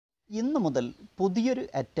ഇന്നു മുതൽ പുതിയൊരു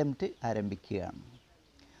അറ്റംപ്റ്റ് ആരംഭിക്കുകയാണ്.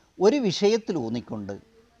 ഒരു വിഷയത്തിലൂന്നിക്കൊണ്ട്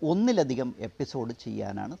ഒന്നിലധികം എപ്പിസോഡ്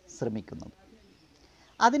ചെയ്യാനാണ് ശ്രമിക്കുന്നത്.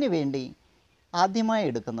 അതിനുവേണ്ടി ആദ്യമായി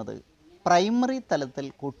എടുക്കുന്നത് പ്രൈമറി തലത്തിൽ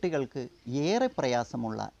കുട്ടികൾക്ക് ഏറെ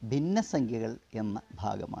പ്രയാസമുള്ള ഭിന്നസംഖ്യകൾ എന്ന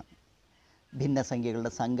ഭാഗമാണ്.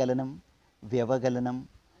 ഭിന്നസംഖ്യകളുടെ സങ്കലനം, വ്യവകലനം,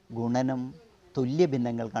 ഗുണനം,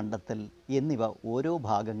 തുല്യഭിന്നങ്ങൾ കണ്ടെത്തൽ എന്നിവ ഓരോ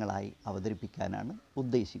ഭാഗങ്ങളായി അവതരിപ്പിക്കാനാണ്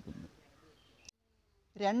ഉദ്ദേശിക്കുന്നത്.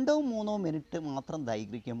 2-3 മിനിറ്റ് മാത്രം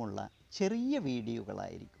ദൈർഘ്യമുള്ള ചെറിയ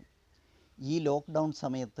വീഡിയോകളായിരിക്കും. ഈ ലോക്ക്ഡൗൺ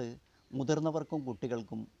സമയത്ത് മുതിർന്നവർക്കും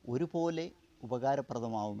കുട്ടികൾക്കും ഒരുപോലെ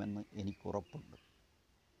ഉപകാരപ്രദമാവുമെന്ന് എനിക്കുറപ്പുണ്ട്.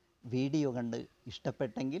 വീഡിയോ കണ്ട്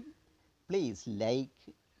ഇഷ്ടപ്പെട്ടെങ്കിൽ please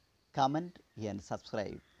like, comment and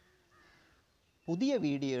subscribe. പുതിയ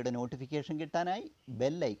വീഡിയോയുടെ നോട്ടിഫിക്കേഷൻ കിട്ടാനായി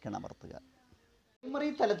ബെൽ ഐക്കൺ അമർത്തുക. പ്രൈമറി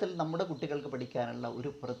തലത്തിൽ നമ്മുടെ കുട്ടികൾക്ക് പഠിക്കാനുള്ള ഒരു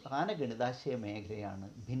പ്രധാന ഗണിതാശയ മേഖലയാണ്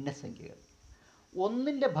ഭിന്നസംഖ്യകൾ.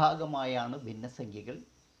 ഒന്നിൻ്റെ ഭാഗമായാണ് ഭിന്നസംഖ്യകൾ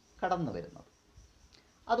കടന്നു വരുന്നത്.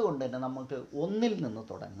 അതുകൊണ്ട് തന്നെ നമുക്ക് ഒന്നിൽ നിന്ന്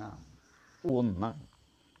തുടങ്ങാം. 1.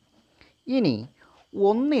 ഇനി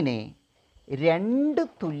ഒന്നിനെ 2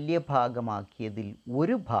 തുല്യ ഭാഗമാക്കിയതിൽ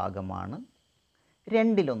ഒരു ഭാഗമാണ്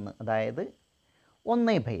 2/1, അതായത്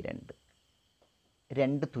 1/2.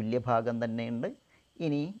 2 തുല്യ ഭാഗം തന്നെയുണ്ട്.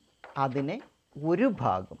 ഇനി അതിനെ ഒരു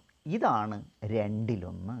ഭാഗം, ഇതാണ്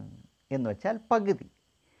 2/1 എന്ന് വെച്ചാൽ പകുതി.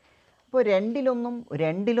 അപ്പോൾ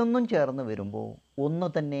 2/1 ചേർന്ന് വരുമ്പോൾ 1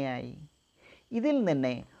 തന്നെയായി. ഇതിൽ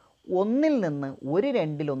തന്നെ 1-ൽ നിന്ന് ഒരു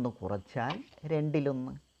 2/1 കുറച്ചാൽ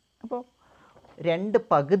 2/1. അപ്പോൾ 2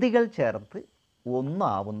 പകുതികൾ ചേർത്ത് 1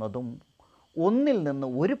 ആവുന്നതും 1-ൽ നിന്ന്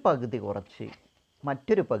ഒരു പകുതി കുറച്ച്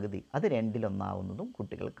മറ്റൊരു പകുതി അത് 2/1 ആവുന്നതും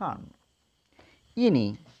കുട്ടികൾ കാണുന്നു. ഇനി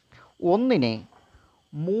ഒന്നിനെ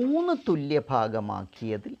 3 തുല്യ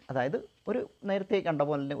ഭാഗമാക്കിയതിൽ, അതായത് ഒരു നേരത്തെ കണ്ട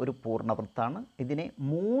പോലെ തന്നെ ഒരു പൂർണ്ണവൃത്താണ്. ഇതിനെ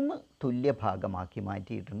 3 തുല്യ ഭാഗമാക്കി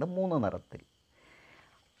മാറ്റിയിട്ടുണ്ട് 3 നിറത്തിൽ.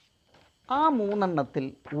 ആ 3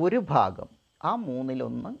 ഒരു ഭാഗം, ആ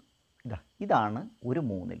 3/1 ഇതാണ് ഒരു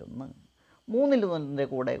 3/1. 3/1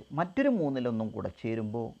 കൂടെ മറ്റൊരു 3/1 കൂടെ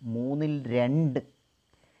ചേരുമ്പോൾ 3/2.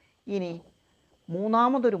 ഇനി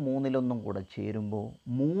മൂന്നാമതൊരു 3/1 കൂടെ ചേരുമ്പോൾ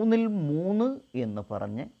 3/3 എന്ന്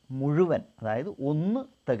പറഞ്ഞ് മുഴുവൻ, അതായത് 1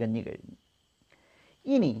 തികഞ്ഞു കഴിഞ്ഞു.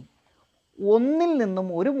 ഇനി 1-ൽ നിന്നും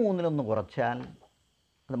ഒരു 3/1 കുറച്ചാൽ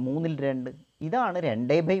അത് 3/2. ഇതാണ്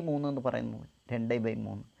 2/3 എന്ന് പറയുന്നത്.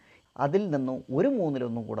 2/3. അതിൽ നിന്നും ഒരു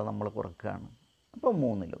 3/1 കൂടെ നമ്മൾ കുറക്കുകയാണ്. അപ്പോൾ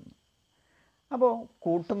 3/1. അപ്പോൾ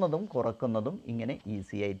കൂട്ടുന്നതും കുറക്കുന്നതും ഇങ്ങനെ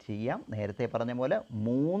ഈസിയായി ചെയ്യാം. നേരത്തെ പറഞ്ഞ പോലെ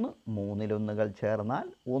 3 3/1 ചേർന്നാൽ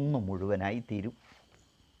 1 മുഴുവനായി തീരും.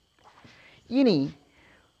 ഇനി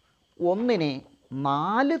ഒന്നിനെ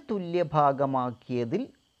 4 തുല്യ ഭാഗമാക്കിയതിൽ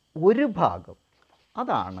ഒരു ഭാഗം,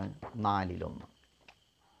 അതാണ് 4/1.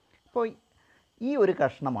 അപ്പോൾ ഈ ഒരു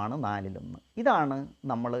കഷ്ണമാണ് 4/1. ഇതാണ്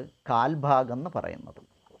നമ്മൾ കാൽഭാഗം എന്ന് പറയുന്നത്.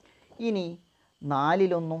 ഇനി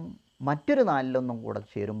 4/1 മറ്റൊരു 4/1 കൂടെ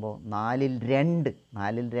ചേരുമ്പോൾ 4/2.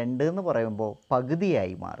 4/2 എന്ന് പറയുമ്പോൾ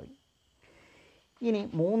പകുതിയായി മാറി. ഇനി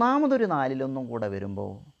മൂന്നാമതൊരു 4/1 കൂടെ വരുമ്പോൾ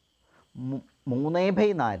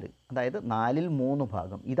 3/4, അതായത് 4/3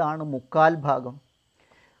 ഭാഗം, ഇതാണ് മുക്കാൽ ഭാഗം.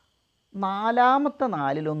 നാലാമത്തെ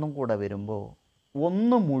 4/1 കൂടെ വരുമ്പോൾ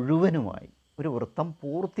 1 മുഴുവനുമായി, ഒരു വൃത്തം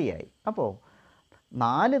പൂർത്തിയായി. അപ്പോൾ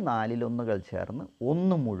 4 4/1 ചേർന്ന്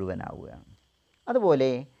 1 മുഴുവനാവുകയാണ്.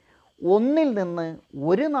 അതുപോലെ 1-ൽ നിന്ന്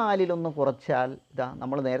ഒരു 4/1 കുറച്ചാൽ ഇതാ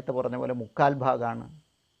നമ്മൾ നേരത്തെ പറഞ്ഞ പോലെ മുക്കാൽ ഭാഗമാണ്.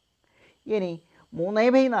 ഇനി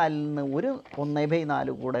 3/4 നിന്ന് ഒരു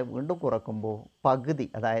 1/4 കൂടെ വീണ്ടും കുറക്കുമ്പോൾ പകുതി,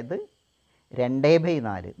 അതായത്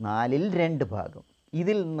 2/4, 4/2 ഭാഗം.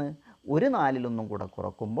 ഇതിൽ നിന്ന് ഒരു 4/1 കൂടെ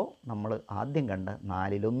കുറക്കുമ്പോൾ നമ്മൾ ആദ്യം കണ്ട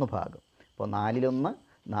 4/1 ഭാഗം. അപ്പോൾ 4/1,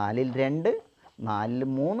 4/2,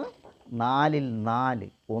 4/3, 4/4,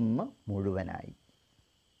 1 മുഴുവനായി.